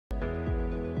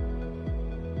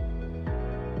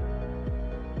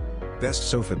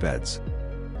Best sofa beds.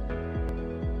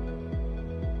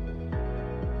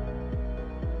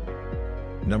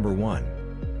 Number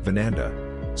 1. Veranda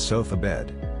Sofa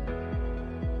Bed.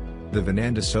 The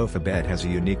Veranda sofa bed has a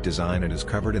unique design and is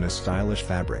covered in a stylish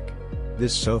fabric.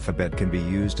 This sofa bed can be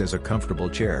used as a comfortable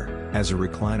chair, as a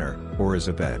recliner, or as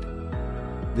a bed.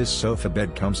 This sofa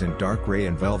bed comes in dark gray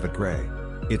and velvet gray.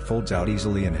 It folds out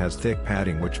easily and has thick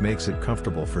padding which makes it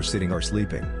comfortable for sitting or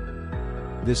sleeping.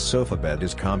 This sofa bed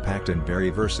is compact and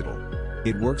very versatile.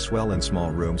 It works well in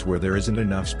small rooms where there isn't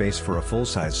enough space for a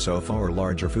full-size sofa or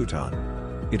larger futon.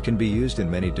 It can be used in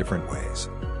many different ways.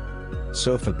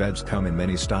 Sofa beds come in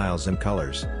many styles and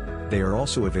colors. They are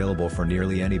also available for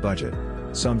nearly any budget.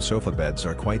 Some sofa beds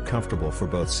are quite comfortable for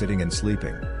both sitting and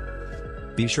sleeping.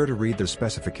 Be sure to read the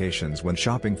specifications when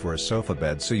shopping for a sofa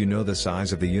bed so you know the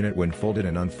size of the unit when folded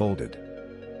and unfolded.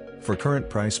 For current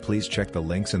price, please check the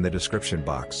links in the description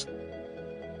box.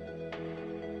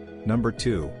 Number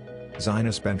 2.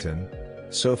 Zinus Benton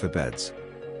Sofa Beds.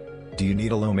 Do you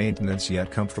need a low-maintenance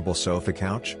yet comfortable sofa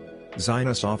couch?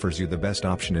 Zinus offers you the best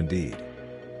option indeed.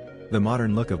 The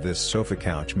modern look of this sofa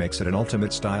couch makes it an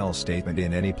ultimate style statement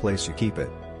in any place you keep it.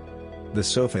 The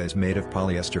sofa is made of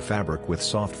polyester fabric with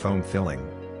soft foam filling.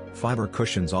 Fiber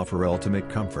cushions offer ultimate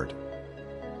comfort.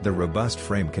 The robust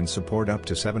frame can support up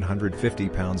to 750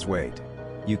 pounds weight.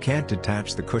 You can't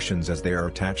detach the cushions as they are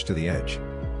attached to the edge.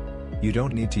 You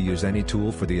don't need to use any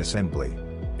tool for the assembly.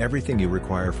 Everything you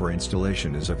require for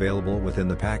installation is available within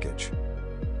the package.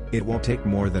 It won't take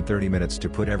more than 30 minutes to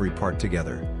put every part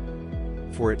together.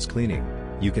 For its cleaning,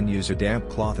 you can use a damp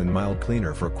cloth and mild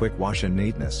cleaner for quick wash and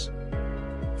neatness.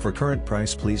 For current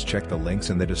price, please check the links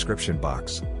in the description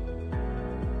box.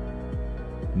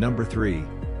 Number 3.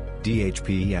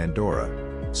 DHP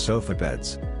Andorra Sofa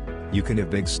Beds. You can have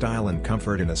big style and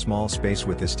comfort in a small space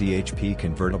with this DHP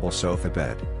convertible sofa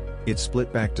bed. Its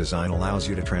split-back design allows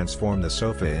you to transform the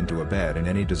sofa into a bed in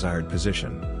any desired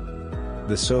position.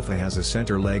 The sofa has a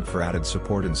center leg for added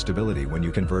support and stability when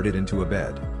you convert it into a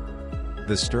bed.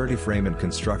 The sturdy frame and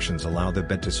constructions allow the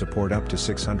bed to support up to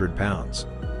 600 pounds.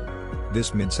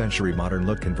 This mid-century modern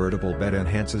look convertible bed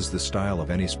enhances the style of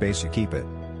any space you keep it.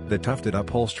 The tufted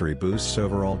upholstery boosts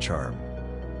overall charm.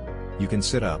 You can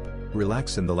sit up,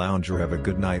 relax in the lounge or have a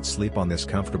good night's sleep on this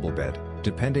comfortable bed,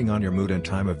 depending on your mood and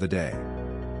time of the day.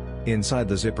 Inside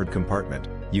the zippered compartment,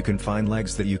 you can find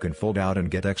legs that you can fold out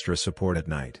and get extra support at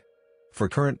night. For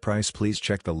current price, please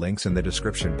check the links in the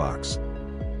description box.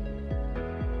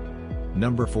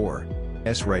 Number 4.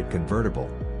 S-Right Convertible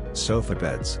Sofa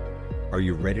Beds. Are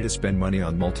you ready to spend money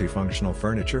on multifunctional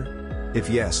furniture? If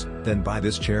yes, then buy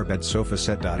this chair bed sofa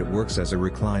set. It works as a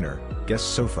recliner,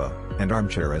 guest sofa, and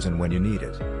armchair as and when you need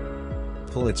it.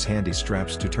 Pull its handy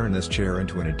straps to turn this chair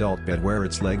into an adult bed where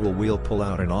its leg will wheel pull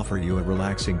out and offer you a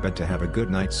relaxing bed to have a good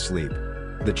night's sleep.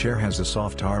 The chair has a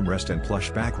soft armrest and plush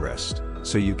backrest,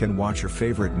 so you can watch your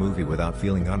favorite movie without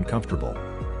feeling uncomfortable.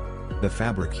 The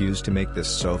fabric used to make this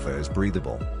sofa is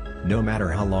breathable. No matter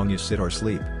how long you sit or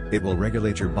sleep, it will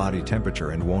regulate your body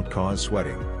temperature and won't cause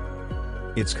sweating.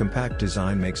 Its compact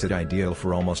design makes it ideal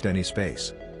for almost any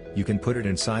space. You can put it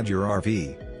inside your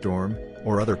RV, dorm,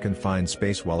 or other confined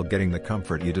space while getting the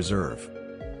comfort you deserve.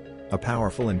 A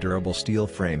powerful and durable steel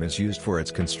frame is used for its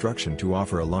construction to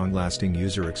offer a long-lasting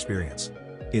user experience.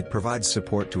 It provides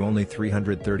support to only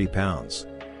 330 pounds.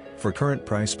 For current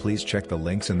price, please check the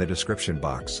links in the description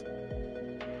box.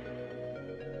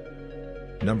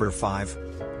 Number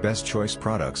 5. Best Choice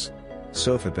Products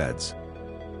Sofa Beds.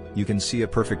 You can see a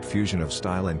perfect fusion of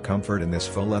style and comfort in this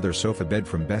faux leather sofa bed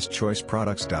from Best Choice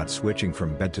Products. Switching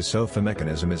from bed to sofa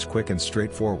mechanism is quick and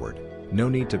straightforward. No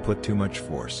need to put too much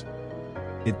force.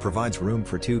 It provides room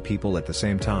for 2 people at the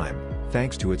same time,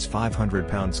 thanks to its 500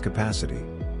 pounds capacity.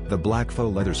 The black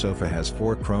faux leather sofa has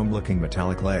 4 chrome-looking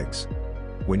metallic legs.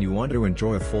 When you want to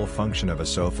enjoy a full function of a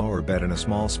sofa or bed in a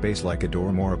small space like a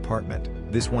dorm or apartment,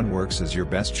 this one works as your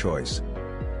best choice.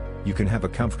 You can have a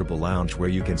comfortable lounge where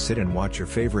you can sit and watch your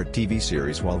favorite TV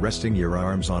series while resting your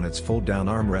arms on its fold-down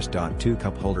armrest. 2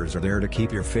 cup holders are there to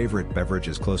keep your favorite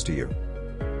beverages close to you.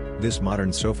 This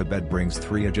modern sofa bed brings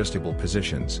 3 adjustable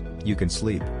positions. You can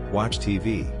sleep, watch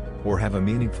TV, or have a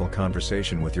meaningful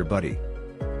conversation with your buddy.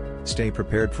 Stay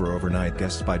prepared for overnight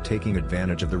guests by taking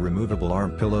advantage of the removable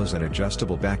arm pillows and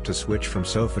adjustable back to switch from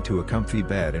sofa to a comfy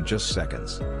bed in just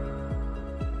seconds.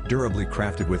 Durably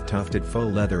crafted with tufted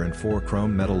faux leather and 4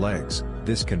 chrome metal legs,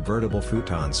 this convertible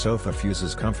futon sofa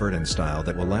fuses comfort and style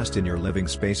that will last in your living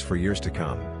space for years to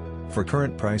come. For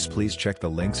current price, please check the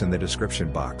links in the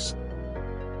description box.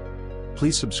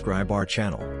 Please subscribe our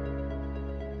channel.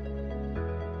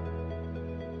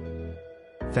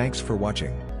 Thanks for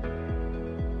watching.